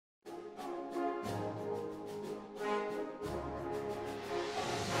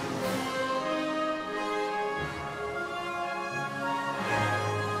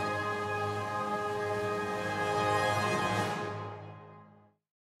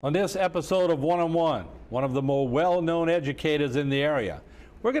On this episode of One-on-One, one of the more well-known educators in the area,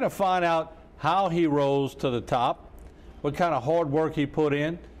 we're going to find out how he rose to the top, what kind of hard work he put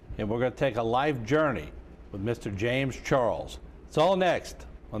in, and we're going to take a life journey with Mr. James Charles. It's all next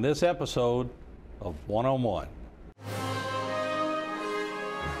on this episode of One-on-One.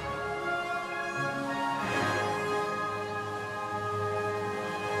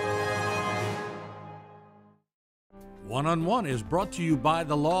 One-on-One is brought to you by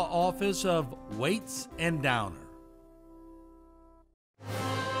the law office of Waits and Downer.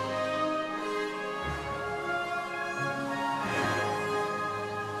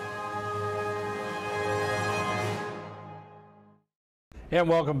 And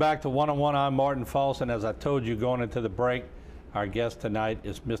welcome back to One-on-One. I'm Martin False, and as I told you going into the break, our guest tonight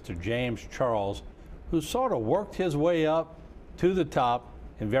is Mr. James Charles, who sort of worked his way up to the top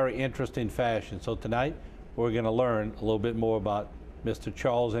in very interesting fashion. So tonight, we're going to learn a little bit more about Mr.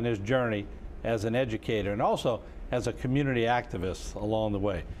 Charles and his journey as an educator and also as a community activist along the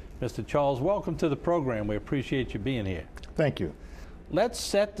way. Mr. Charles, welcome to the program. We appreciate you being here. Thank you. Let's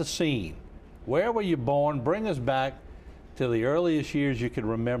set the scene. Where were you born? Bring us back to the earliest years you can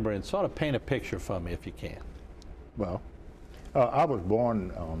remember and sort of paint a picture for me if you can. Well, I was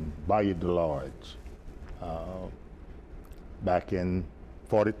born on Bayou de Lords back in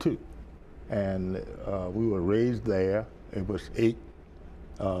 '42. And we were raised there. It was 8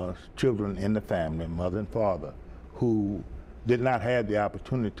 children in the family, mother and father, who did not have the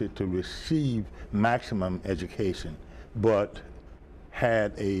opportunity to receive maximum education, but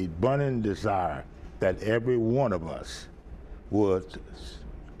had a burning desire that every one of us would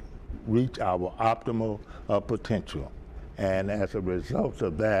reach our optimal potential. And as a result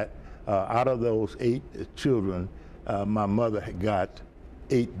of that, out of those 8 children, my mother had got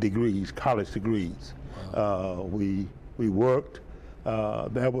 8 degrees, college degrees. Wow. We worked.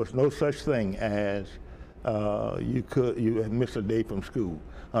 There was no such thing as you had missed a day from school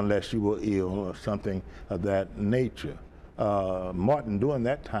unless you were ill or something of that nature. Martin, during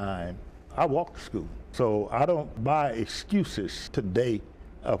that time, I walked to school. So I don't buy excuses today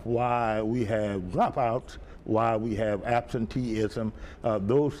of why we have dropouts, why we have absenteeism,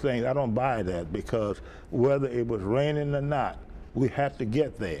 those things. I don't buy that, because whether it was raining or not, we had to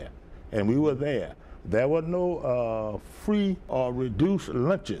get there, and we were there. There were no free or reduced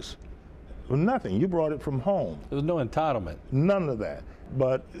lunches, nothing. You brought it from home. There was no entitlement. None of that,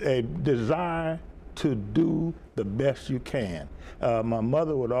 but a desire to do the best you can. My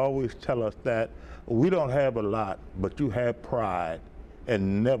mother would always tell us that we don't have a lot, but you have pride,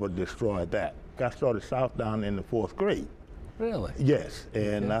 and never destroy that. I started Southdown in the 4th grade. Really? Yes,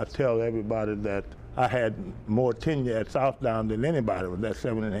 and I tell everybody that I had more tenure at Southdown than anybody with that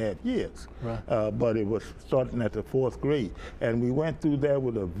 7.5 years. Right. But it was starting at the 4th grade. And we went through there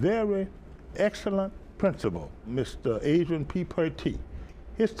with a very excellent principal, Mr. Adrian P. Pertee.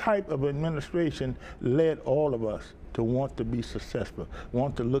 His type of administration led all of us to want to be successful,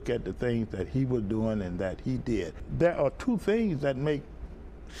 want to look at the things that he was doing and that he did. There are 2 things that make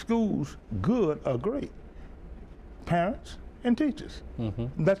schools good or great: parents and teachers.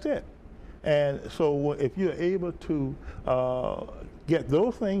 Mm-hmm. That's it. And so if you're able to get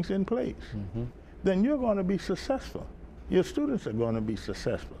those things in place, mm-hmm. then you're going to be successful. Your students are going to be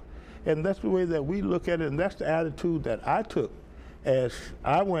successful. And that's the way that we look at it, and that's the attitude that I took as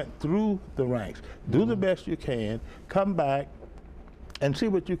I went through the ranks. Do the best you can, come back, and see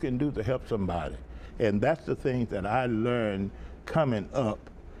what you can do to help somebody. And that's the things that I learned coming up,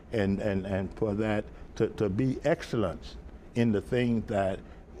 and for that to be excellence in the things that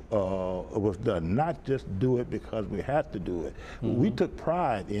was done, not just do it because we had to do it. Mm-hmm. We took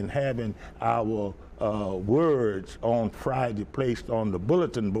pride in having our words on Friday placed on the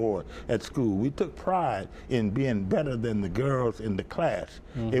bulletin board at school. We took pride in being better than the girls in the class.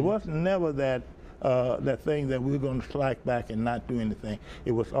 Mm-hmm. It wasn't never that thing that we were going to slack back and not do anything.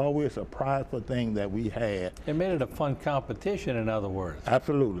 It was always a prideful thing that we had. It made it a fun competition, in other words.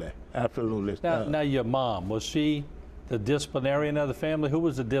 Absolutely, absolutely. Now your mom, was she the disciplinarian of the family? Who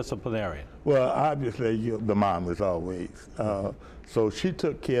was the disciplinarian? Well, obviously, the mom was always. So she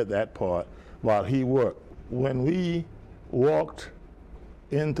took care of that part while he worked. When we walked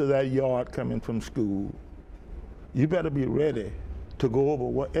into that yard coming from school, you better be ready to go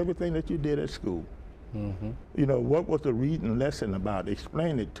over everything that you did at school. Mm-hmm. You know, what was the reading lesson about?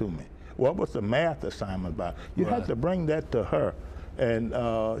 Explain it to me. What was the math assignment about? You had to bring that to her,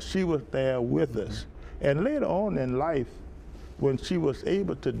 and she was there with us. And later on in life, when she was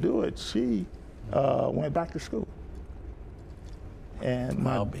able to do it, she went back to school. And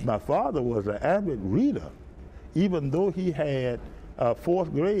my father was an avid reader, even though he had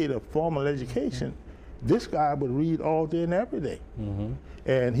fourth grade of formal education, this guy would read all day and every day.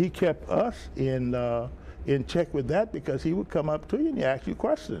 And he kept us in check with that because he would come up to you and he ask you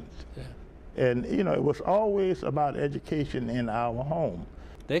questions. And you know, it was always about education in our home.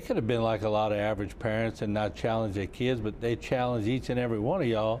 They could have been like a lot of average parents and not challenge their kids, but they challenged each and every one of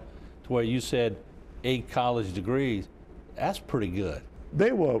y'all to where you said 8 college degrees. That's pretty good.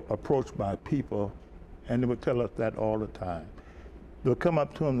 They were approached by people, and they would tell us that all the time. They would come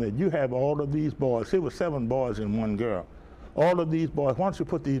up to them that you have all of these boys. There were 7 boys and 1 girl. All of these boys, why don't you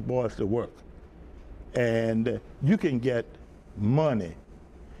put these boys to work? And you can get money,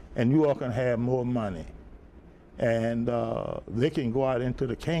 and you all can have more money. And they can go out into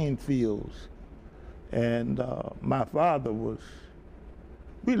the cane fields. And my father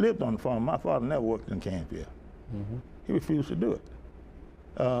we lived on the farm. My father never worked in the cane field. He refused to do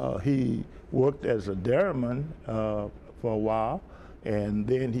it. He worked as a dairyman for a while, and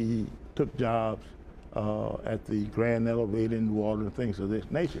then he took jobs at the Grand Elevator in New Orleans, things of this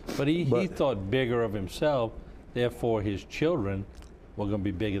nature. But he thought bigger of himself, therefore his children were going to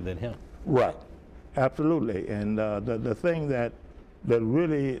be bigger than him. Right, absolutely. And the thing that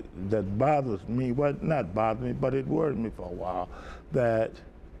really bothers me, well, not bothers me, but it worried me for a while, that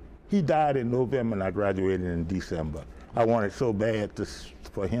he died in November and I graduated in December. I wanted so bad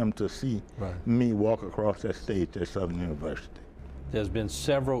for him to see me walk across that stage at Southern University. There's been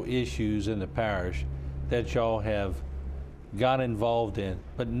several issues in the parish that y'all have got involved in,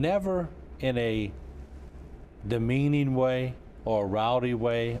 but never in a demeaning way or a rowdy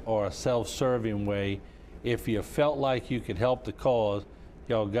way or a self-serving way. If you felt like you could help the cause,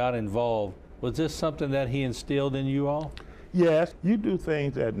 y'all got involved. Was this something that he instilled in you all? Yes, you do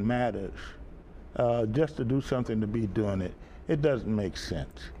things that matters. Just to do something to be doing it, it doesn't make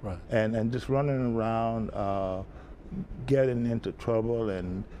sense. Right. And just running around, getting into trouble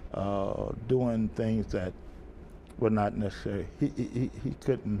and doing things that were not necessary. He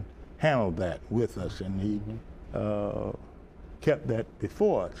couldn't handle that with us, and he kept that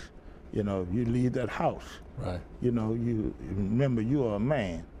before us. You know, you leave that house. Right. You know, you remember you are a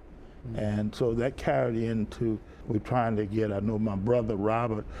man. And so that carried into, we're trying to get, I know my brother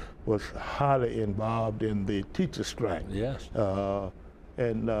Robert was highly involved in the teacher strike. Yes.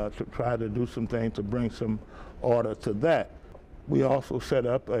 And to try to do some things to bring some order to that. We also set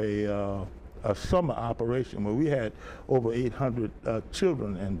up a summer operation where we had over 800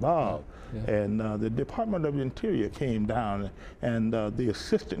 children involved. And the Department of Interior came down, and the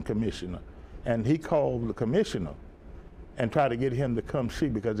assistant commissioner, and he called the commissioner and tried to get him to come see,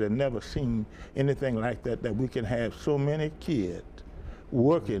 because they'd never seen anything like that, that we can have so many kids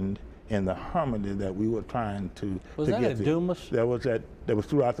working in the harmony that we were trying to Was that get at Dumas? That was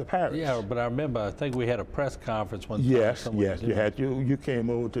throughout the parish. Yeah, but I remember, I think we had a press conference one time. Yes, you came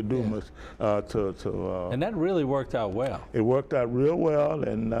over to Dumas and that really worked out well. It worked out real well,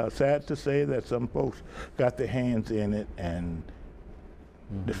 and sad to say that some folks got their hands in it and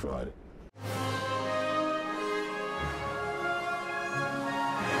destroyed it.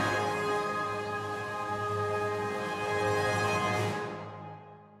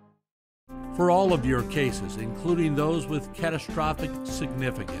 For all of your cases, including those with catastrophic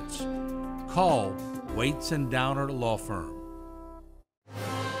significance, call Waits and Downer Law Firm.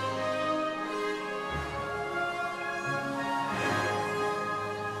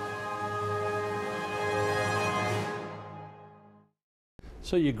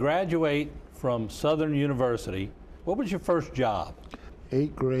 So you graduate from Southern University. What was your first job?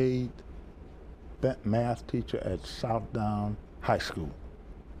 8th grade math teacher at Southdown High School.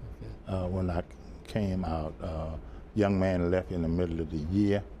 When I came out, young man left in the middle of the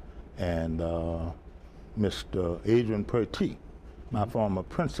year, and Mr. Adrian Pertee, my former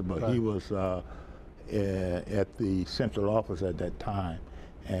principal, he was at the central office at that time,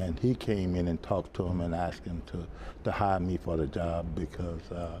 and he came in and talked to him and asked him to hire me for the job because,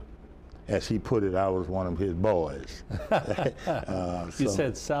 as he put it, I was one of his boys. You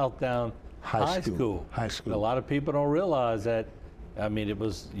said Southdown High School. High school. A lot of people don't realize that. I mean,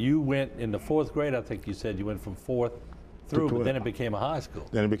 you went in the 4th grade, I think you said you went from 4th through, but then it became a high school.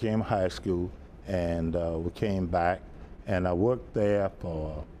 Then it became a high school, and we came back, and I worked there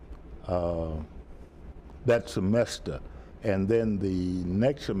for that semester. And then the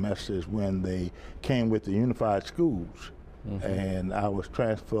next semester is when they came with the unified schools, and I was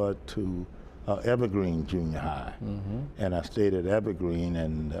transferred to Evergreen Junior High. And I stayed at Evergreen,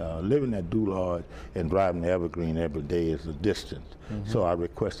 and living at Doulard and driving to Evergreen every day is a distance. So I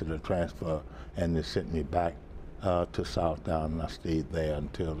requested a transfer, and they sent me back to Southdown, and I stayed there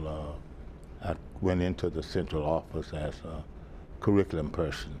until I went into the central office as curriculum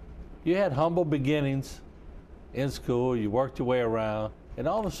person. You had humble beginnings in school, you worked your way around, and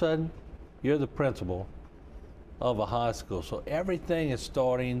all of a sudden, you're the principal of a high school. So everything is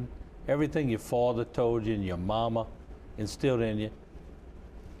starting, everything your father told you and your mama instilled in you,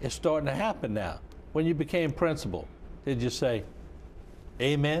 is starting to happen now. When you became principal, did you say,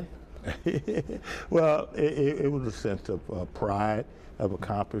 amen? Well, it was a sense of pride, of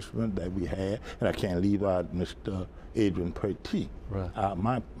accomplishment that we had, and I can't leave out Mr. Adrian Petit, right.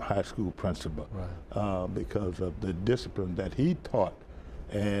 My high school principal, right. because of the discipline that he taught.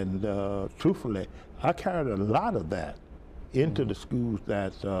 And truthfully, I carried a lot of that into the schools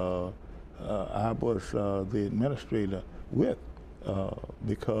that I was the administrator with,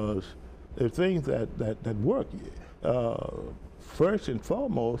 because there are things that work. First and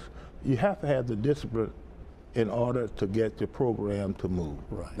foremost, you have to have the discipline in order to get your program to move.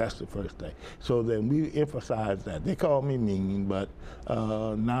 Right. That's the first thing. So then we emphasize that. They call me mean, but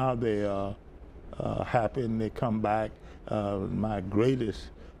now they are happy and they come back. My greatest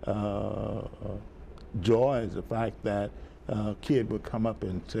joy is the fact that a kid would come up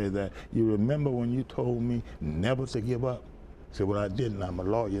and say that, you remember when you told me never to give up? I said, well, I didn't. I'm a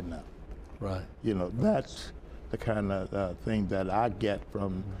lawyer now. Right. You know, that's the kind of thing that I get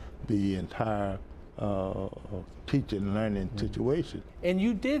from the entire teaching and learning situation. And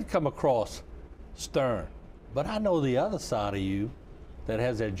you did come across stern, but I know the other side of you that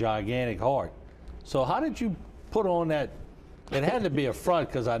has that gigantic heart. So how did you put on that? It had to be a front,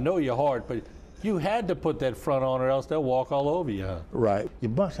 because I know your heart, but you had to put that front on or else they'll walk all over you. Huh? Right. You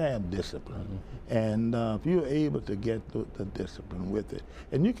must have discipline. And if you're able to get the discipline with it,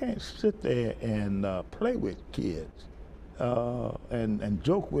 and you can't sit there and play with kids and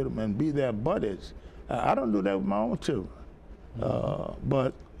joke with them and be their buddies. I don't do that with my own children.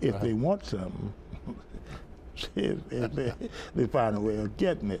 But if they want something, they find a way of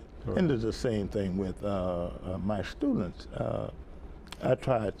getting it. Right. And it's the same thing with my students. I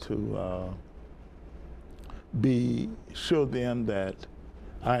try to show them that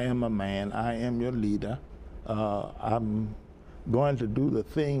I am a man, I am your leader. I'm going to do the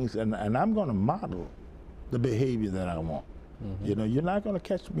things, and I'm going to model the behavior that I want. You know, you're not going to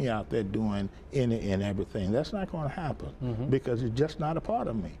catch me out there doing any and everything. That's not going to happen because it's just not a part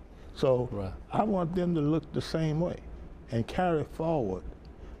of me. So I want them to look the same way and carry forward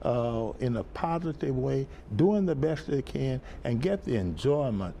in a positive way, doing the best they can, and get the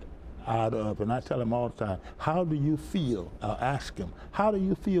enjoyment out of. And I tell them all the time, how do you feel? I'll ask them, how do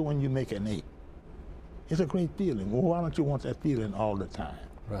you feel when you make an 8? It's a great feeling. Well, why don't you want that feeling all the time?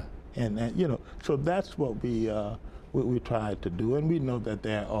 Right. And you know, so that's what we try to do, and we know that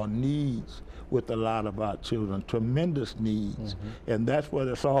there are needs with a lot of our children, tremendous needs, and that's where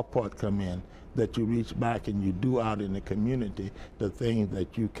the soft part come in, that you reach back and you do out in the community the things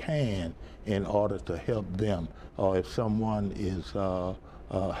that you can in order to help them, or if someone is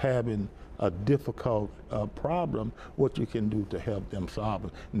having a difficult problem, what you can do to help them solve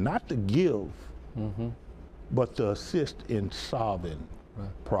it. Not to give, but to assist in solving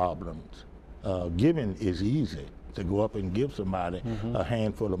problems. Giving is easy. To go up and give somebody a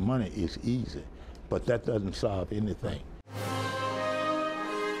handful of money is easy, but that doesn't solve anything.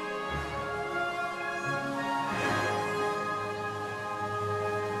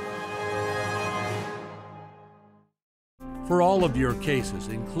 For all of your cases,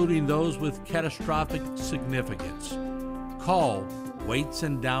 including those with catastrophic significance, call Waits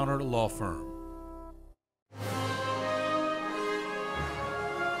and Downer Law Firm.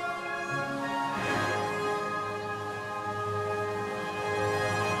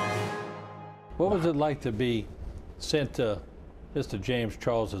 What was it like to be sent to Mr. James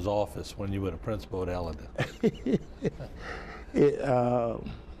Charles's office when you were the principal at Ellendon?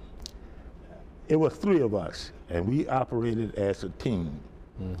 It was 3 of us, and we operated as a team.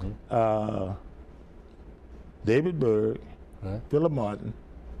 David Berg, Philip Martin,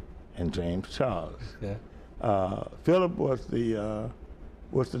 and James Charles. Philip was the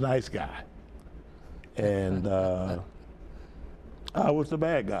nice guy, and I was the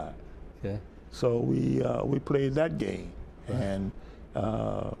bad guy. So we played that game, and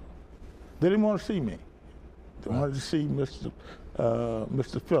they didn't want to see me. They wanted to see Mr.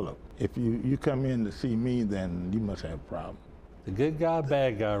 Phillip. If you come in to see me, then you must have a problem. The good guy,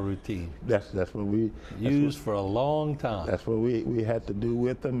 bad guy routine. That's what we used for a long time. That's what we had to do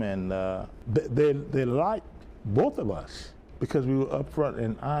with them, and they liked both of us because we were upfront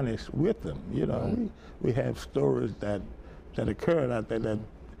and honest with them. You know, we have stories that occurred out there that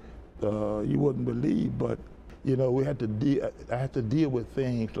you wouldn't believe, but you know, I had to deal with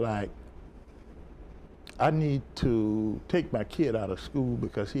things like I need to take my kid out of school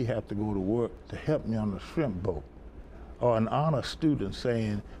because he has to go to work to help me on the shrimp boat. Or an honor student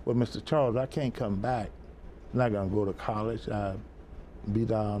saying, well, Mr. Charles, I can't come back. I'm not going to go to college. I'll be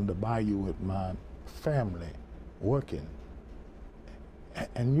down the bayou with my family working.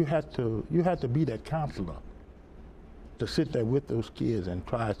 And you have to be that counselor to sit there with those kids and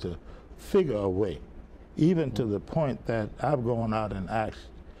try to figure a way, even to the point that I've gone out and asked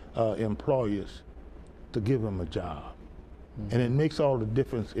employers to give them a job. And it makes all the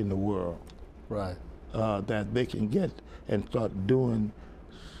difference in the world. Right. That they can get and start doing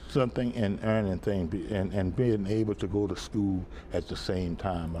something and earning things and being able to go to school at the same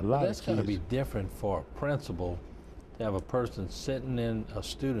time. That's going to be different for a principal to have a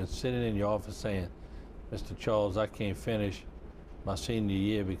student sitting in your office saying, Mr. Charles, I can't finish my senior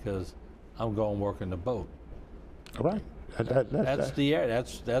year because I'm going to work in the boat. Right. That's the area.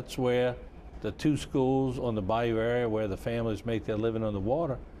 That's where the two schools on the bayou area where the families make their living on the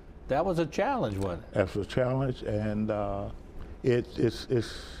water. That was a challenge, wasn't it? That's a challenge, and they're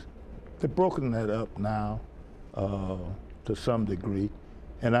broken that up now to some degree,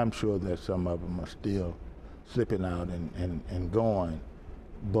 and I'm sure that some of them are still slipping out and going.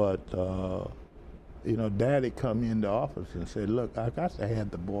 But you know, Daddy come in the office and said, "Look, I got to have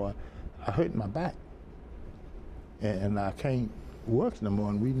the boy. I hurt my back, and I can't work no more.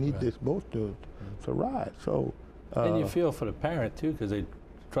 And we need this boat to ride." So. And you feel for the parent too, because they're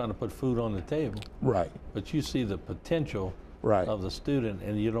trying to put food on the table. Right. But you see the potential of the student,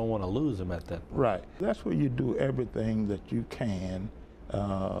 and you don't want to lose them at that point. Right. That's where you do everything that you can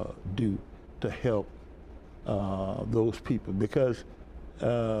do to help those people, because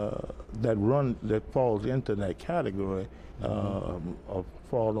that falls into that category of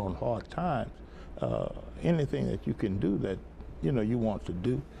fall on hard times. Anything that you can do that you want to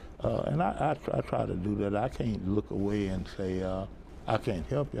do, and I try to do that. I can't look away and say I can't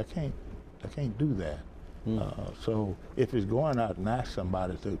help you. I can't do that. So if it's going out and ask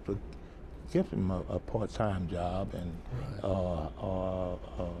somebody to give them a part-time job and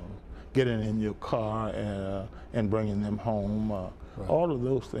getting in your car and bringing them home, all of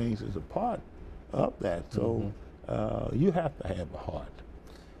those things is a part of that. So you have to have a heart.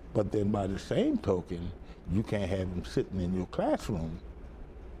 But then by the same token, you can't have them sitting in your classroom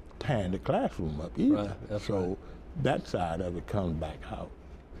tearing the classroom up either. Right, that side of it comes back out.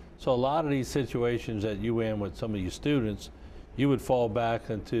 So a lot of these situations that you were in with some of your students, you would fall back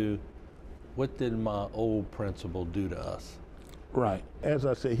into, what did my old principal do to us? Right. As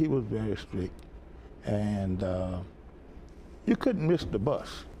I said, he was very strict, and you couldn't miss the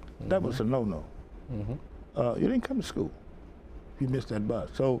bus. That was a no-no. You didn't come to school if you missed that bus.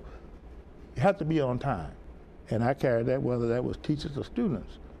 So you had to be on time. And I carried that, whether that was teachers or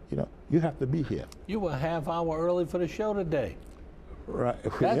students. You have to be here. You were a half hour early for the show today. Right.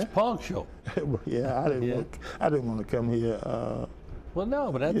 That's punctual. Yeah, I didn't want to come here. Well,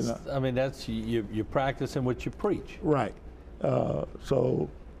 no, but that's, I mean, that's, you're practicing what you preach. Right. So,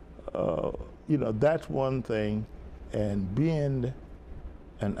 that's one thing, and being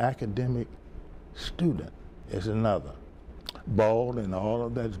an academic student is another. Ball and all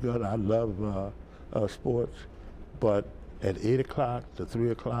of that's good. I love sports, but at 8 o'clock to 3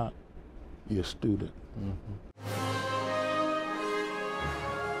 o'clock, you're a student.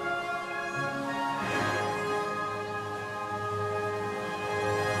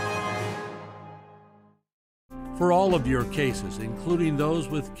 For all of your cases, including those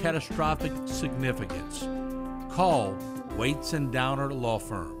with catastrophic significance, call Waits and Downer Law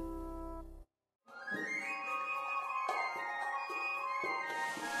Firm.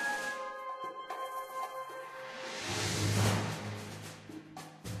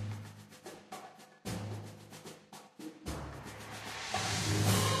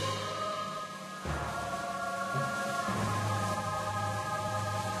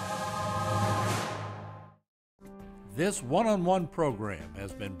 This one-on-one program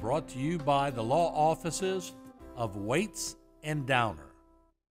has been brought to you by the law offices of Waits and Downer.